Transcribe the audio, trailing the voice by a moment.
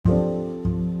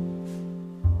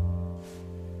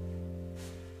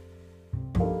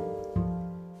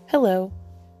Hello,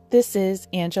 this is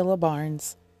Angela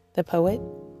Barnes, the poet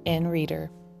and reader.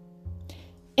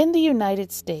 In the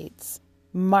United States,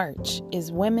 March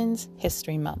is Women's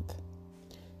History Month.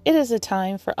 It is a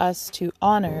time for us to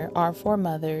honor our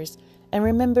foremothers and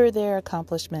remember their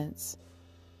accomplishments.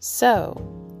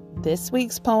 So, this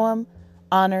week's poem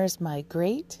honors my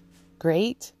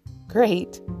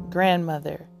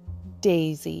great-great-great-grandmother,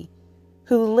 Daisy,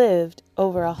 who lived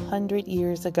over 100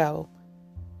 years ago.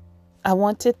 I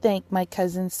want to thank my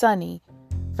cousin Sunny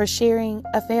for sharing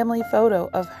a family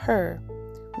photo of her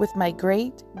with my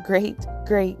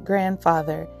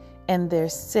great-great-great-grandfather and their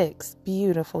 6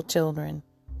 beautiful children.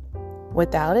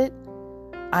 Without it,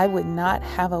 I would not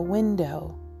have a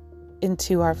window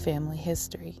into our family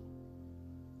history.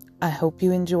 I hope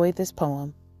you enjoyed this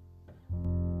poem.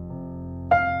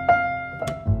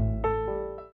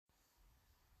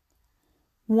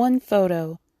 One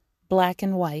photo, black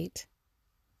and white,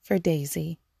 for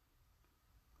Daisy.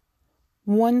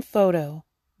 One photo,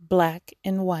 black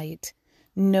and white,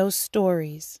 no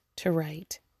stories to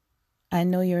write. I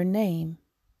know your name,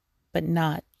 but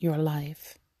not your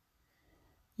life.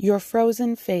 Your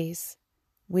frozen face,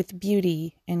 with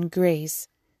beauty and grace,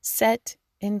 set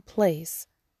in place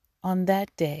on that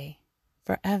day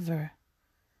forever.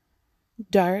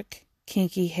 Dark,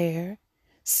 kinky hair,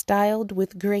 styled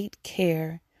with great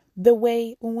care, the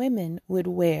way women would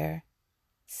wear,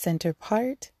 center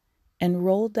part and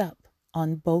rolled up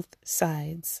on both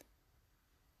sides.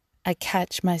 I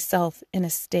catch myself in a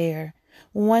stare,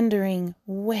 wondering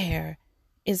where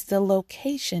is the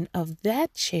location of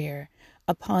that chair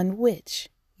upon which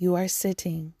you are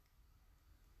sitting.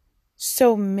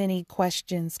 So many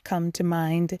questions come to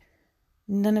mind,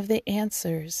 none of the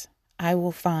answers I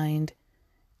will find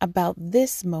about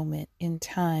this moment in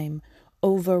time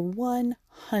over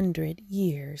 100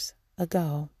 years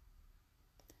ago.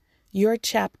 Your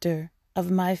chapter of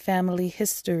my family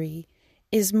history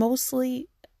is mostly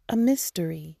a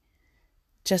mystery,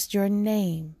 just your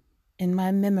name in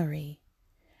my memory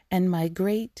and my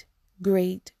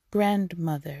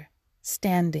great-great-grandmother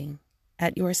standing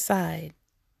at your side.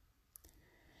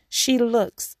 She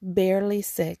looks barely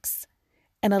 6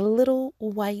 and a little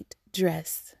white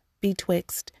dress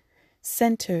betwixt,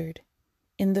 centered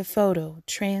in the photo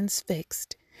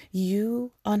transfixed,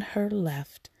 you on her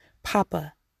left,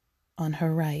 Papa on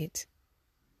her right.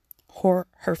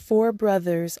 Her 4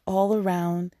 brothers all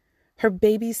around, her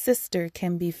baby sister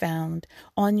can be found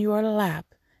on your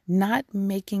lap, not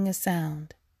making a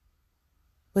sound.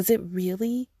 Was it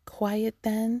really quiet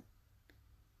then?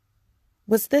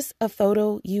 Was this a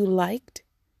photo you liked?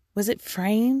 Was it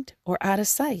framed or out of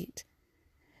sight?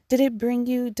 Did it bring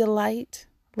you delight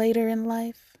later in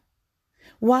life?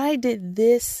 Why did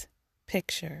this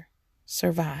picture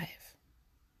survive?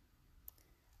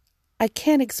 I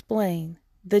can't explain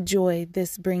the joy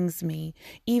this brings me,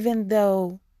 even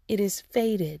though it is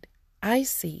faded. I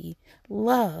see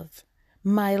love,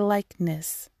 my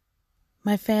likeness,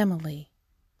 my family,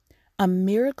 a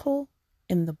miracle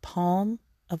in the palm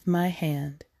of my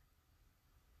hand.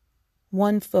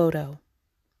 One photo,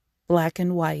 black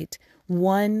and white,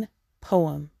 one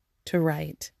poem to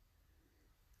write.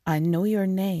 I know your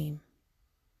name,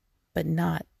 but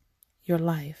not your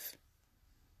life.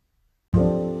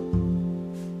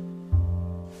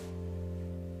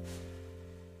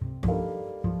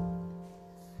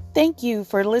 Thank you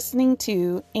for listening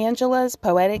to Angela's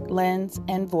Poetic Lens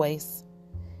and Voice.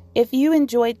 If you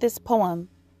enjoyed this poem,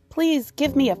 please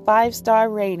give me a 5-star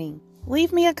rating,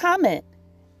 leave me a comment,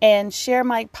 and share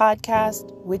my podcast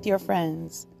with your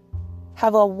friends.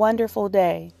 Have a wonderful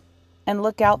day, and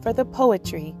look out for the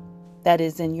poetry that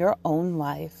is in your own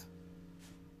life.